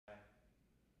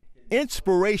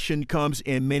Inspiration comes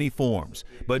in many forms,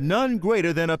 but none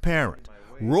greater than a parent.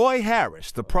 Roy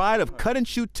Harris, the pride of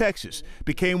Cut-and-Shoot, Texas,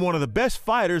 became one of the best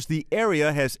fighters the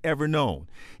area has ever known.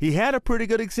 He had a pretty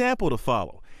good example to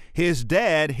follow. His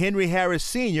dad, Henry Harris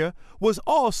Sr., was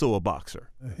also a boxer.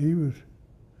 He was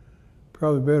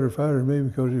probably a better fighter than me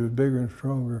because he was bigger and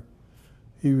stronger.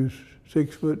 He was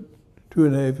 6 foot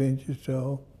 2.5 inches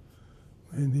tall,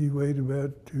 and he weighed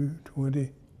about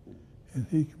 220. And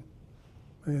he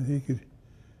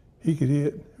could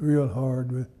hit real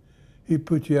hard, but he'd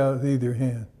put you out with either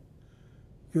hand.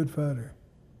 Good fighter.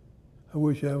 I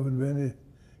wish I would have been as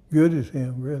good as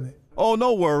him, really. Oh,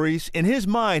 no worries. In his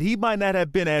mind, he might not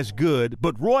have been as good,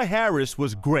 but Roy Harris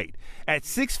was great. At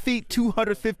 6 feet,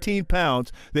 215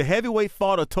 pounds, the heavyweight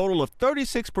fought a total of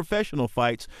 36 professional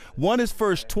fights, won his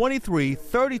first 23,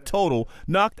 30 total,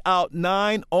 knocked out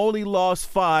 9, only lost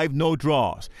 5, no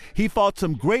draws. He fought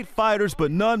some great fighters,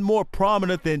 but none more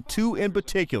prominent than 2 in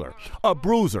particular. A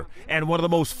bruiser and one of the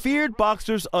most feared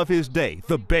boxers of his day,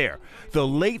 the Bear, the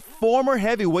late former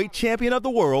heavyweight champion of the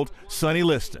world, Sonny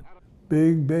Liston.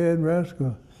 Big, bad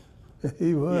rascal.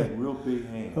 He was. He had real big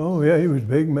hands. Oh, yeah, he was a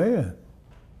big man.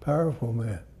 Powerful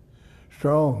man.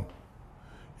 Strong.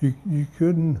 You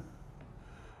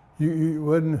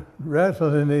wasn't,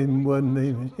 wrestling wasn't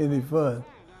even any fun.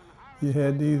 You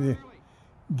had to either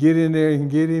get in there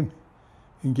and get him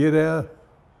and get out,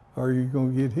 or you're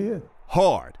going to get hit.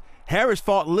 Hard. Harris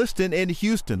fought Liston in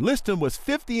Houston. Liston was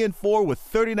 50-4 with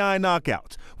 39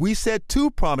 knockouts. We said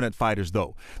 2 prominent fighters,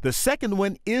 though. The second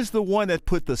one is the one that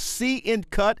put the C in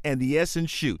cut and the S in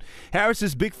shoot.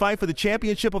 Harris's big fight for the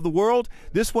championship of the world,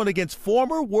 this one against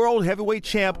former world heavyweight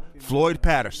champ Floyd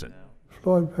Patterson.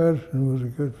 Floyd Patterson was a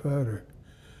good fighter.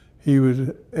 He was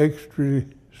extra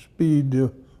speed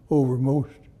over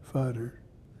most fighters.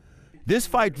 This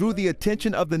fight drew the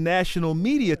attention of the national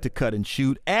media to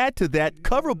Cut-and-Shoot. Add to that,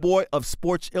 cover boy of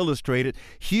Sports Illustrated,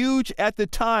 huge at the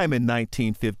time in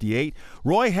 1958.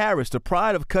 Roy Harris, the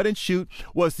pride of Cut-and-Shoot,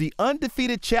 was the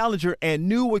undefeated challenger and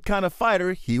knew what kind of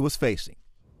fighter he was facing.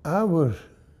 I was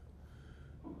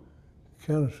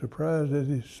kind of surprised at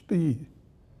his speed.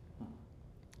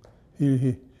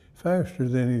 He's faster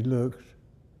than he looks.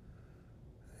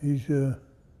 He's a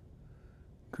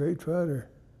great fighter.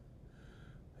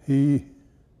 He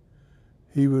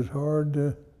was hard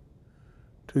to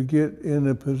get in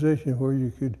a position where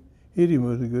you could hit him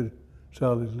with a good,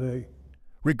 solid leg.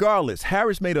 Regardless,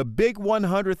 Harris made a big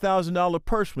 $100,000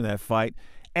 purse from that fight,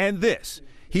 and this.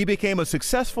 He became a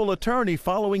successful attorney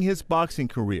following his boxing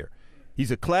career.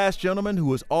 He's a class gentleman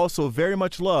who is also very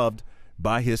much loved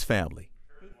by his family.